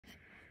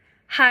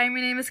Hi,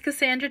 my name is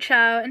Cassandra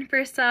Chow, and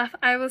first off,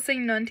 I will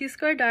sing Non Ti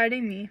Scordar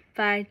di Me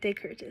by De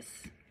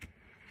Curtis.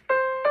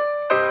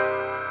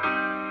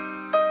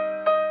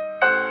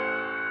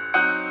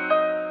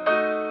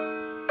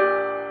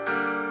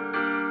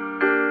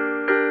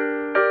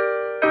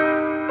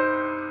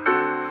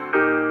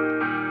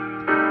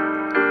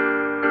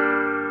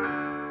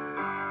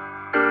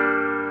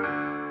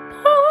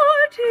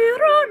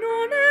 Partirò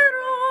non è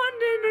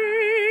rondini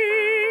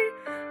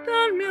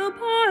dal mio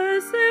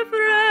paese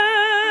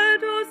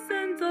freddo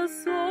senza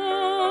sole,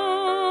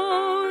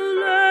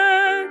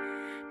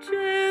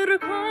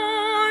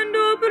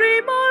 cercando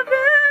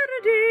primavere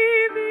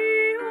di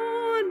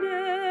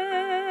viole,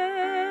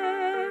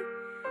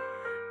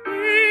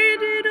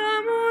 nidi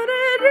d'amore e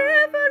di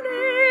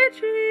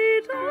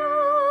felicità.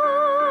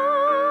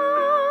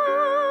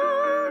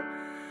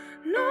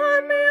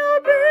 La mia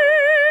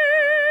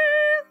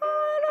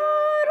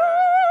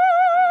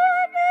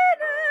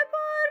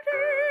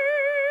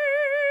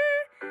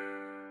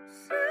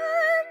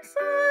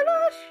senza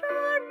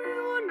lasciarmi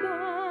un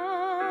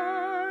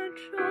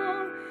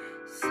bacio,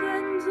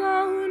 senza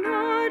un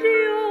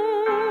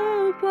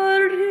addio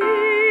partì.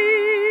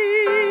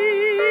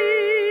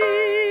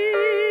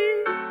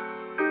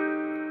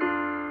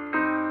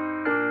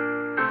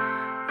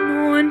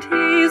 Non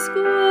ti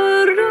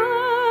scordare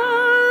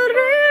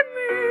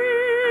me,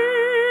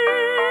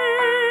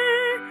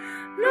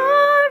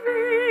 la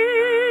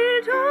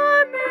vita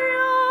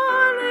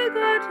mia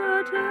legata a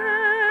te.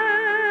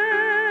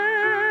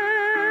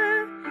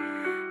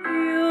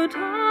 Io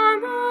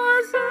t'amo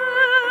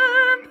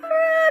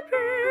sempre più,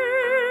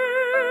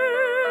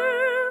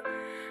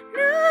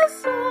 nel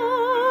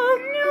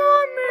sogno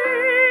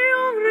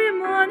mio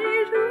rimani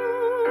tu.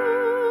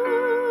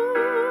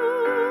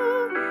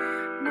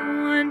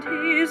 Non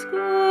ti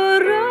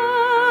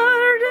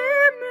scordare di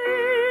me,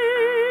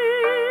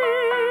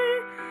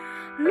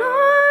 la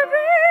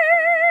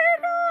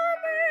vita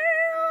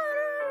mia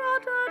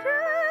legata a te.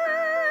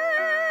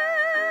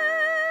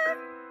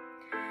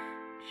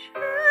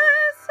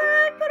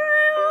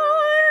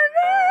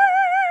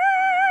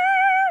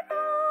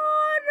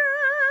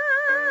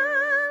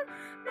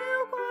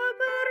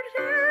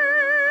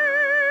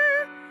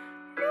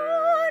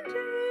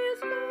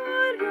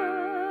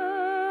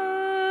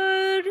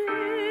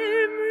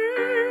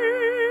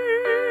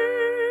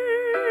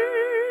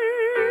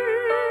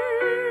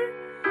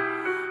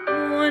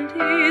 Non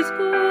ti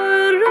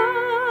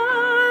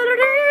scordare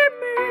di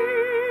me,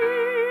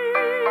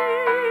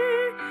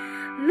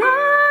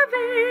 la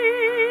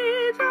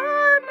vita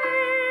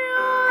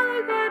mia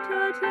legata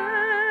a te.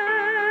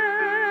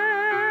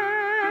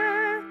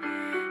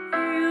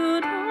 Io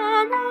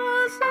t'amo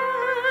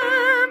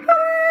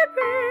sempre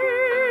più,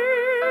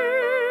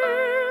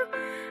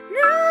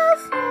 nel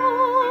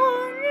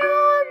sogno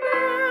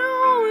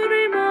mio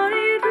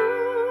rimani tu.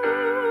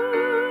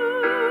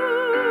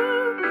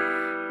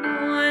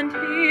 Non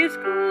ti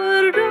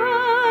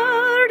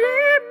scordare di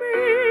me,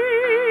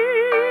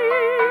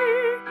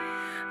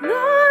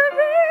 la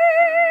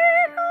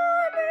vita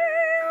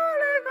mia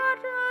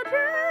legata a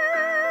te.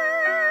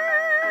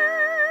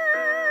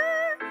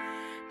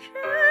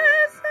 C'è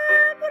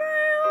sempre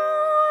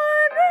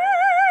un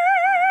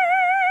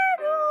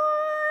nido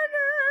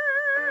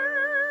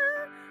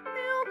nel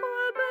mio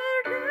cuore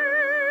per te.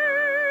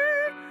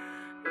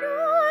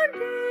 Non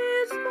ti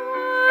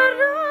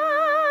scordare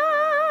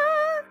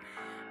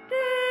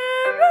di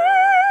me.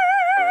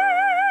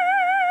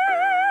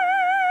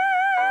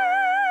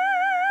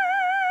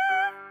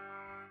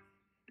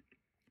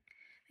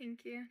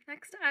 Thank you.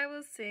 Next, I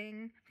will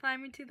sing Fly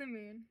Me to the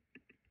Moon.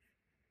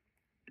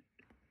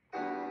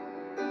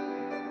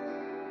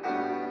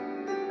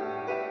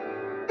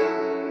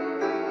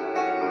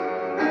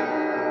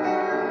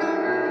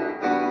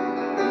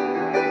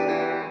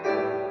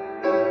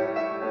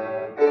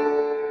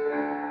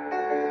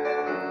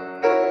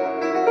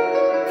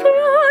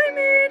 Fly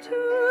me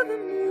to the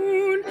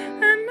moon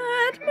and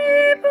let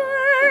me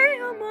play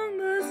among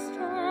the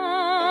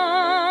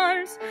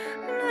stars.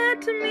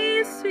 Let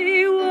me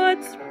see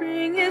what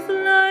spring is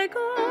like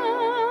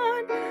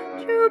on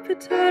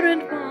Jupiter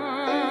and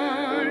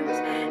Mars.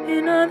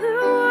 In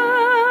other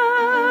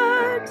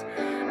words,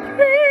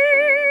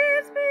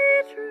 please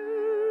be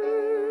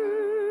true.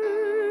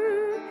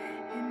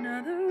 In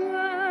other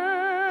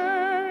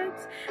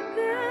words,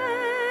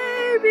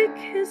 baby,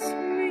 kiss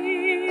me.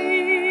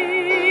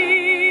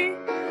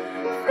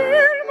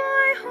 Fill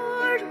my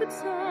heart with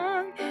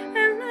song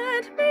and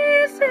let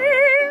me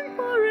sing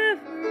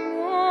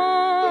forevermore.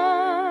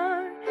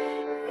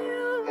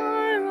 You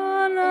are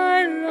all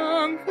I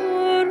long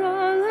for,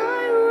 all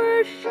I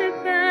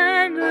worship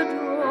and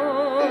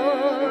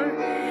adore.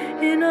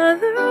 In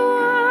other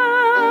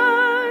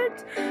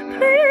words,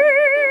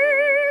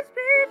 please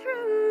be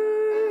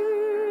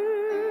true.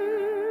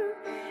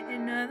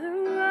 In other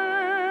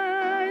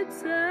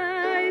words,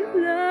 I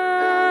love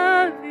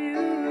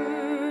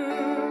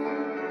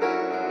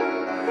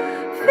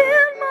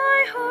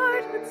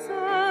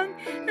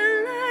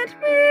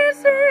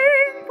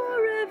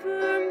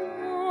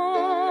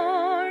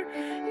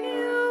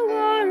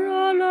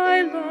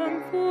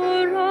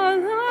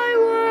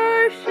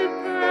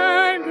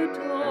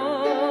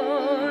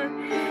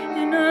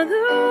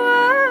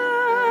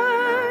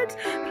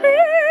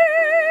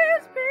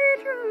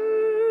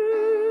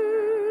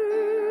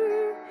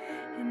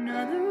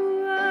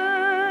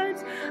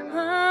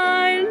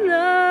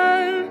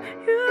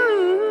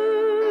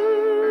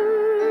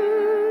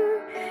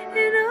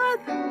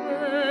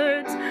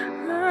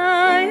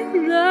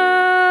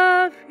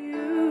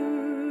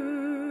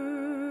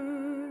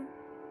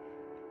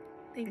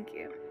Thank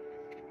you.